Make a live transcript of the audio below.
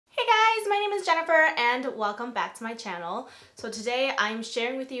is Jennifer and welcome back to my channel. So today I'm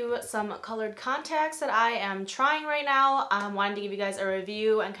sharing with you some colored contacts that I am trying right now. I'm wanting to give you guys a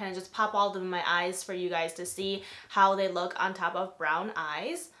review and kind of just pop all of them in my eyes for you guys to see how they look on top of brown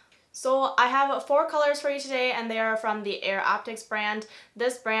eyes. So I have 4 colors for you today and they are from the Air Optix brand.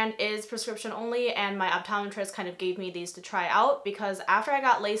 This brand is prescription only and my optometrist kind of gave me these to try out because after I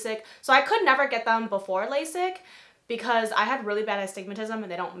got Lasik, so I could never get them before Lasik because I had really bad astigmatism and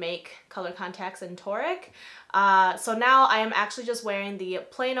they don't make color contacts in toric. So now I am actually just wearing the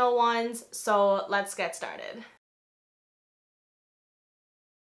plano ones, so let's get started.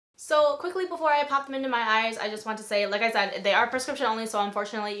 So quickly before I pop them into my eyes, I just want to say, like I said, they are prescription only, so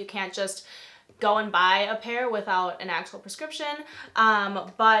unfortunately you can't just go and buy a pair without an actual prescription.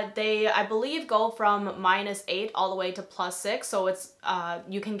 But they, I believe, go from -8 all the way to +6, so it's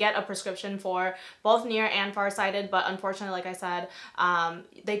you can get a prescription for both near and farsighted, but unfortunately, like I said,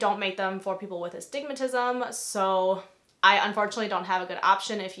 they don't make them for people with astigmatism, so I unfortunately don't have a good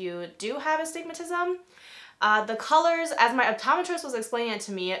option if you do have astigmatism. The colors, as my optometrist was explaining it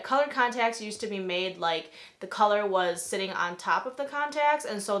to me, colored contacts used to be made like the color was sitting on top of the contacts,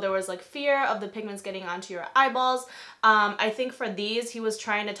 and so there was like fear of the pigments getting onto your eyeballs. I think for these, he was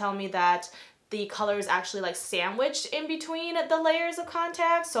trying to tell me that the color is actually like sandwiched in between the layers of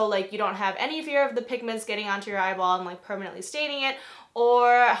contacts, so like you don't have any fear of the pigments getting onto your eyeball and like permanently staining it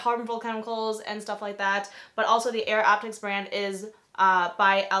or harmful chemicals and stuff like that. But also the Air Optix brand is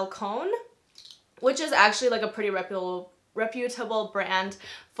by Alcone, which is actually like a pretty reputable brand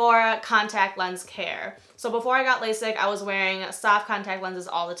for contact lens care. So before I got Lasik, I was wearing soft contact lenses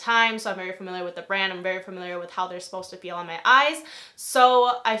all the time, so I'm very familiar with the brand. I'm very familiar with how they're supposed to feel on my eyes.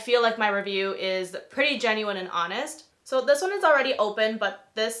 So I feel like my review is pretty genuine and honest. So this one is already open, but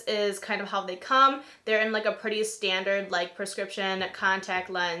this is kind of how they come. They're in like a pretty standard like prescription contact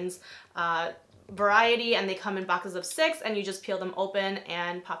lens variety, and they come in boxes of 6 and you just peel them open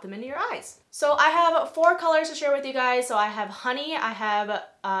and pop them into your eyes. So I have 4 colors to share with you guys. So I have honey, I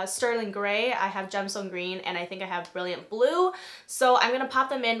have sterling gray, I have gemstone green, and I think I have brilliant blue. So I'm gonna pop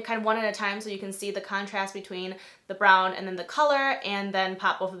them in kind of one at a time so you can see the contrast between the brown and then the color, and then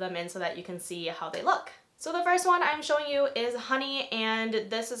pop both of them in so that you can see how they look. So the first one I'm showing you is honey, and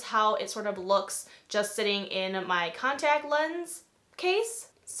this is how it sort of looks just sitting in my contact lens case.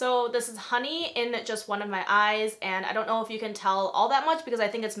 So this is honey in just one of my eyes, and I don't know if you can tell all that much because I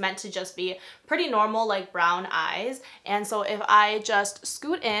think it's meant to just be pretty normal like brown eyes. And so if I just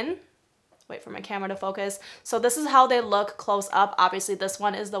scoot in, wait for my camera to focus, so this is how they look close up. Obviously this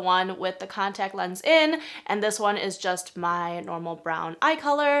one is the one with the contact lens in, and this one is just my normal brown eye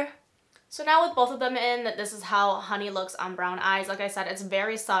color. So now with both of them in, this is how honey looks on brown eyes. Like I said, it's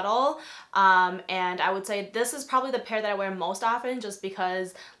very subtle, and I would say this is probably the pair that I wear most often just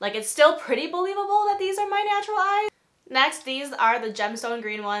because like it's still pretty believable that these are my natural eyes. Next, these are the gemstone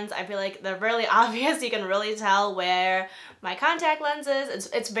green ones. I feel like they're really obvious. You can really tell where my contact lens is.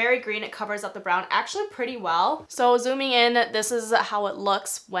 It's very green. It covers up the brown actually pretty well. So zooming in, this is how it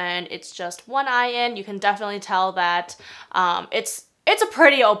looks when it's just one eye in. You can definitely tell that it's a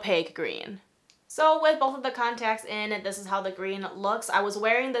pretty opaque green. So with both of the contacts in, this is how the green looks. I was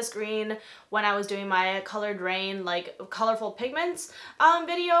wearing this green when I was doing my Colored Rain, like colorful pigments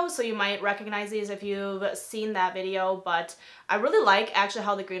video, so you might recognize these if you've seen that video, but I really like actually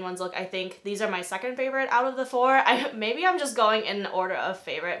how the green ones look. I think these are my second favorite out of the 4. Maybe I'm just going in order of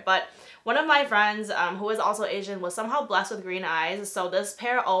favorite, but one of my friends who is also Asian was somehow blessed with green eyes, so this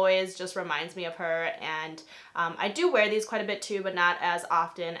pair always just reminds me of her, and I do wear these quite a bit too, but not as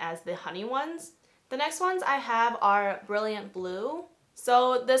often as the honey ones. The next ones I have are brilliant blue.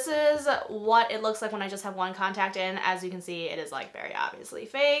 So this is what it looks like when I just have one contact in. As you can see, it is like very obviously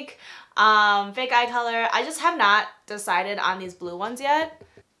fake. Fake eye color. I just have not decided on these blue ones yet.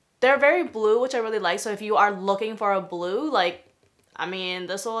 They're very blue, which I really like, so if you are looking for a blue, like, I mean,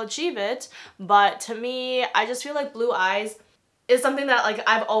 this will achieve it, but to me, I just feel like blue eyes is something that like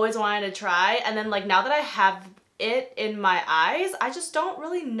I've always wanted to try, and then like now that I have it in my eyes, I just don't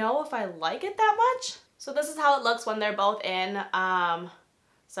really know if I like it that much. So this is how it looks when they're both in.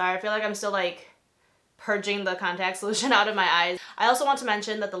 Sorry, I feel like I'm still like purging the contact solution out of my eyes. I also want to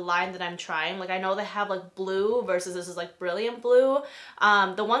mention that the line that I'm trying, like I know they have like blue versus this is like brilliant blue.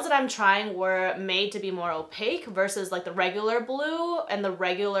 The ones that I'm trying were made to be more opaque versus like the regular blue, and the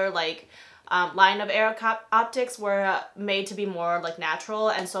regular like line of Air Optix were made to be more like natural,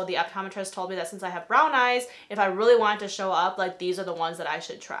 and so the optometrist told me that since I have brown eyes, if I really wanted to show up, like these are the ones that I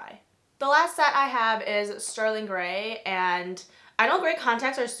should try. The last set I have is sterling gray, and I know gray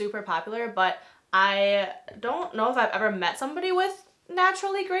contacts are super popular, but I don't know if I've ever met somebody with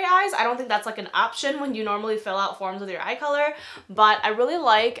naturally gray eyes. I don't think that's like an option when you normally fill out forms with your eye color, but I really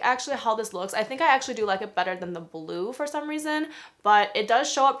like actually how this looks. I think I actually do like it better than the blue for some reason, but it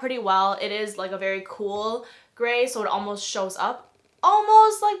does show up pretty well. It is like a very cool gray, so it almost shows up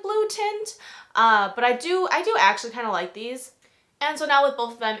almost like blue tint, but I do actually kind of like these. And so now with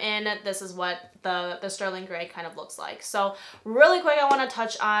both of them in, this is what the sterling gray kind of looks like. So really quick, I want to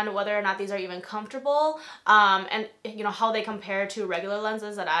touch on whether or not these are even comfortable, and you know how they compare to regular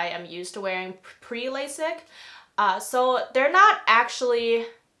lenses that I am used to wearing pre-LASIK. So they're not actually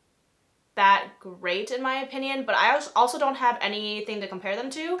that great in my opinion, but I also don't have anything to compare them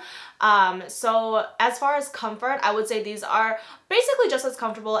to. So as far as comfort, I would say these are basically just as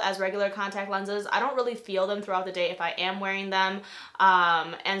comfortable as regular contact lenses. I don't really feel them throughout the day if I am wearing them,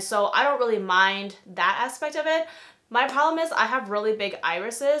 and so I don't really mind that aspect of it. My problem is I have really big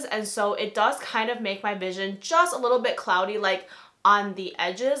irises, and so it does kind of make my vision just a little bit cloudy, like on the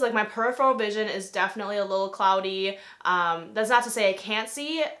edges. Like my peripheral vision is definitely a little cloudy. That's not to say I can't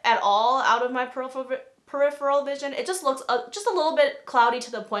see at all out of my peripheral vision. It just looks just a little bit cloudy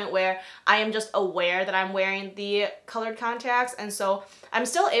to the point where I am just aware that I'm wearing the colored contacts, and so I'm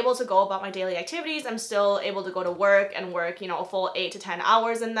still able to go about my daily activities. I'm still able to go to work and work, you know, a full 8 to 10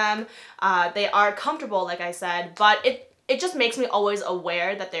 hours in them. They are comfortable, like I said, but it just makes me always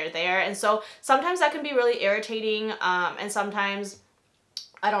aware that they're there, and so sometimes that can be really irritating, and sometimes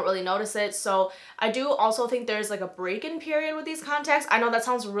I don't really notice it. So I do also think there's like a break-in period with these contacts. I know that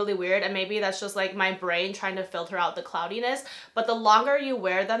sounds really weird, and maybe that's just like my brain trying to filter out the cloudiness, but the longer you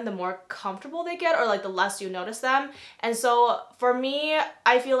wear them, the more comfortable they get, or like the less you notice them. And so for me,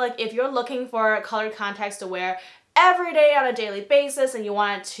 I feel like if you're looking for colored contacts to wear every day on a daily basis and you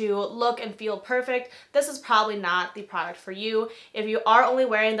want it to look and feel perfect, this is probably not the product for you. If you are only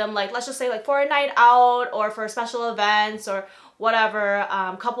wearing them, like let's just say like for a night out or for special events or whatever,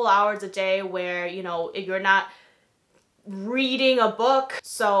 couple hours a day where, you know, if you're not reading a book.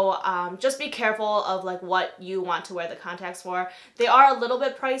 So just be careful of like what you want to wear the contacts for. They are a little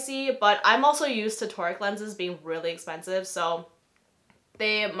bit pricey, but I'm also used to toric lenses being really expensive, so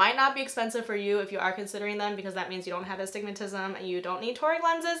they might not be expensive for you if you are considering them, because that means you don't have astigmatism and you don't need toric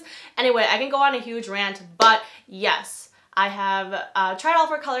lenses. Anyway, I can go on a huge rant, but yes, I have tried all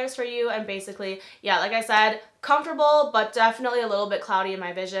 4 colors for you, and basically, yeah, like I said, comfortable, but definitely a little bit cloudy in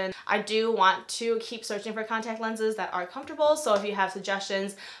my vision. I do want to keep searching for contact lenses that are comfortable, so if you have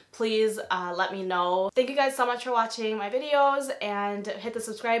suggestions, please let me know. Thank you guys so much for watching my videos, and hit the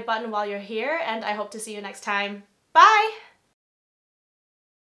subscribe button while you're here, and I hope to see you next time. Bye!